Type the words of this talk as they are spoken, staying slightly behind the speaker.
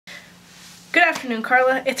Good afternoon,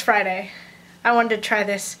 Carla. It's Friday. I wanted to try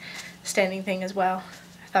this standing thing as well.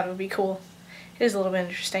 I thought it would be cool. It is a little bit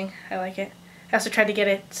interesting. I like it. I also tried to get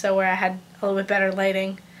it so where I had a little bit better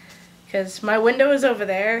lighting because my window is over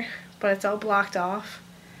there, but it's all blocked off.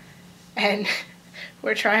 And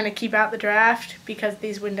we're trying to keep out the draft because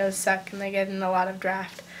these windows suck and they get in a lot of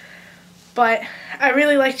draft. But I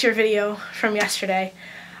really liked your video from yesterday.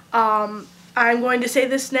 I'm going to say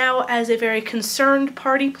this now as a very concerned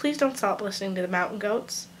party. Please don't stop listening to the mountain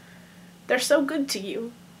goats. They're so good to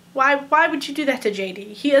you. Why would you do that to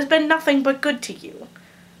JD? He has been nothing but good to you.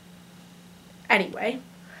 Anyway,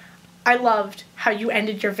 I loved how you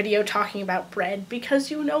ended your video talking about bread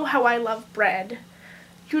because you know how I love bread.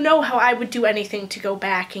 You know how I would do anything to go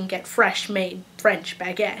back and get fresh made French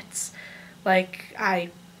baguettes. That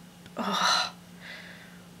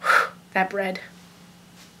bread.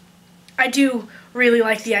 I do really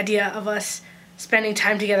like the idea of us spending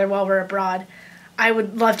time together while we're abroad. I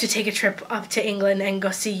would love to take a trip up to England and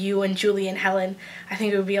go see you and Julie and Helen. I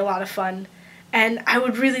think it would be a lot of fun. And I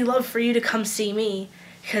would really love for you to come see me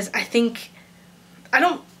because I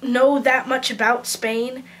don't know that much about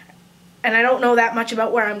Spain and I don't know that much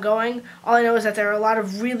about where I'm going. All I know is that there are a lot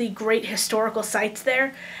of really great historical sites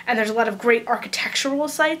there and there's a lot of great architectural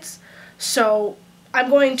sites. So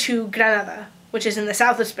I'm going to Granada, which is in the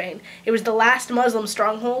south of Spain. It was the last Muslim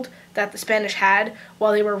stronghold that the Spanish had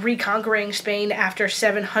while they were reconquering Spain after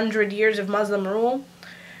 700 years of Muslim rule.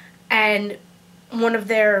 And one of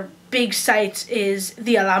their big sites is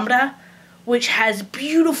the Alhambra, which has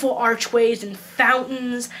beautiful archways and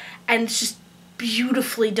fountains, and it's just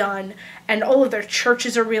beautifully done. And all of their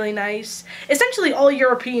churches are really nice. Essentially, all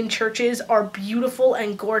European churches are beautiful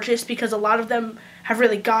and gorgeous because a lot of them have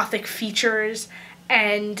really Gothic features.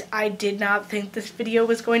 And I did not think this video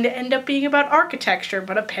was going to end up being about architecture,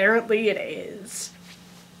 but apparently it is.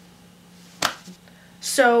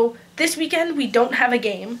 So this weekend we don't have a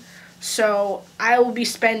game, so I will be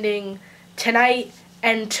spending tonight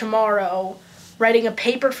and tomorrow writing a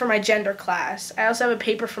paper for my gender class. I also have a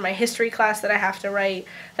paper for my history class that I have to write.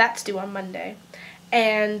 That's due on Monday.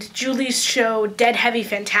 And Julie's show, Dead Heavy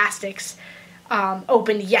Fantastics,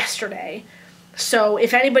 opened yesterday. So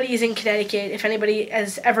if anybody is in Connecticut, if anybody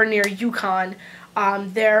is ever near Yukon,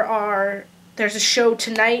 there's a show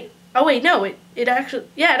tonight. Oh wait, no, it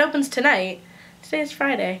opens tonight. Today is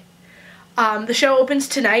Friday. The show opens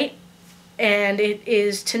tonight, and it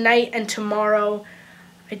is tonight and tomorrow.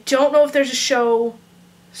 I don't know if there's a show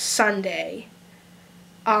Sunday,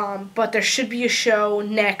 but there should be a show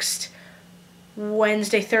next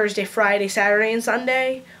Wednesday, Thursday, Friday, Saturday, and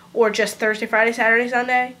Sunday, or just Thursday, Friday, Saturday,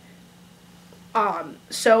 Sunday.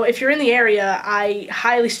 So if you're in the area, I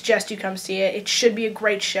highly suggest you come see it. It should be a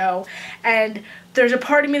great show. And there's a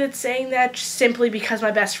part of me that's saying that simply because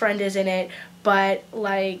my best friend is in it. But,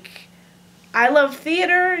 I love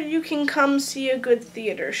theater. You can come see a good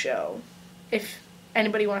theater show. If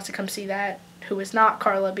anybody wants to come see that, who is not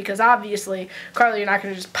Carla. Because obviously, Carla, you're not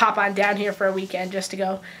going to just pop on down here for a weekend just to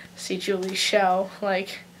go see Julie's show.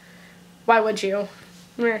 Why would you?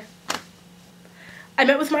 Meh. I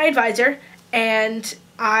met with my advisor. And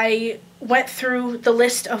I went through the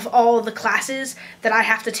list of all the classes that I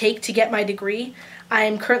have to take to get my degree. I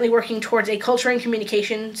am currently working towards a Culture and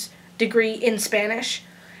Communications degree in Spanish.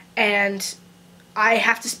 And I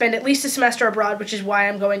have to spend at least a semester abroad, which is why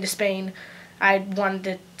I'm going to Spain. I wanted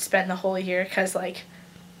to spend the whole year because,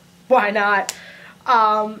 why not?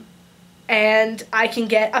 And I can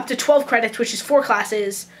get up to 12 credits, which is 4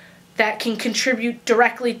 classes, that can contribute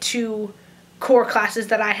directly to core classes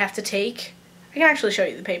that I have to take. I can actually show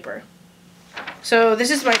you the paper. So this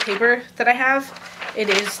is my paper that I have. It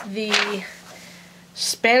is the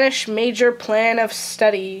Spanish Major Plan of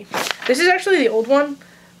Study. This is actually the old one,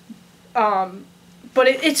 but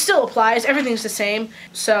it still applies. Everything's the same.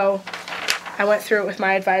 So I went through it with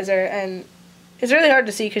my advisor, and it's really hard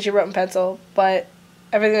to see because you wrote in pencil, but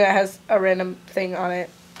everything that has a random thing on it,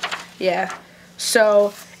 yeah.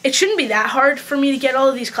 So it shouldn't be that hard for me to get all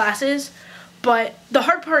of these classes. But the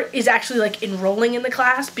hard part is actually, enrolling in the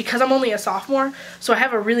class because I'm only a sophomore, so I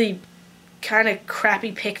have a really kind of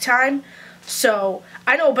crappy pick time. So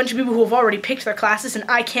I know a bunch of people who have already picked their classes, and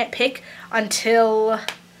I can't pick until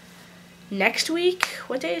next week.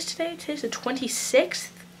 What day is today? Today's the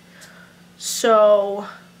 26th. So,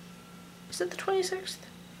 is it the 26th?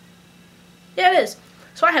 Yeah, it is.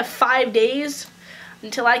 So I have 5 days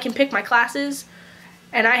until I can pick my classes.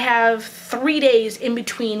 And I have 3 days in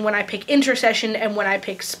between when I pick intersession and when I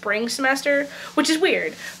pick spring semester, which is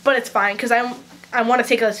weird, but it's fine because I want to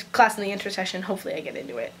take a class in the intersession. Hopefully I get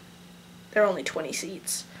into it. There are only 20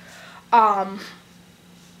 seats.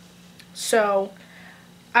 So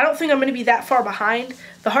I don't think I'm going to be that far behind.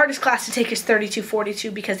 The hardest class to take is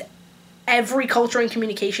 3242 because every culture and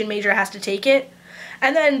communication major has to take it.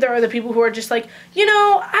 And then there are the people who are just like,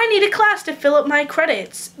 I need a class to fill up my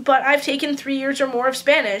credits, but I've taken 3 years or more of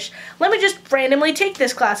Spanish. Let me just randomly take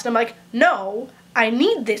this class. And I'm like, no, I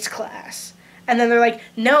need this class. And then they're like,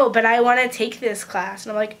 no, but I want to take this class.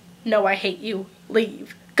 And I'm like, no, I hate you.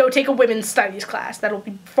 Leave. Go take a women's studies class. That'll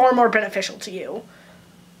be far more beneficial to you.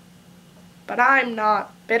 But I'm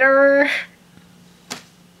not bitter.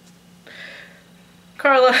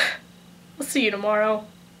 Carla, I'll see you tomorrow.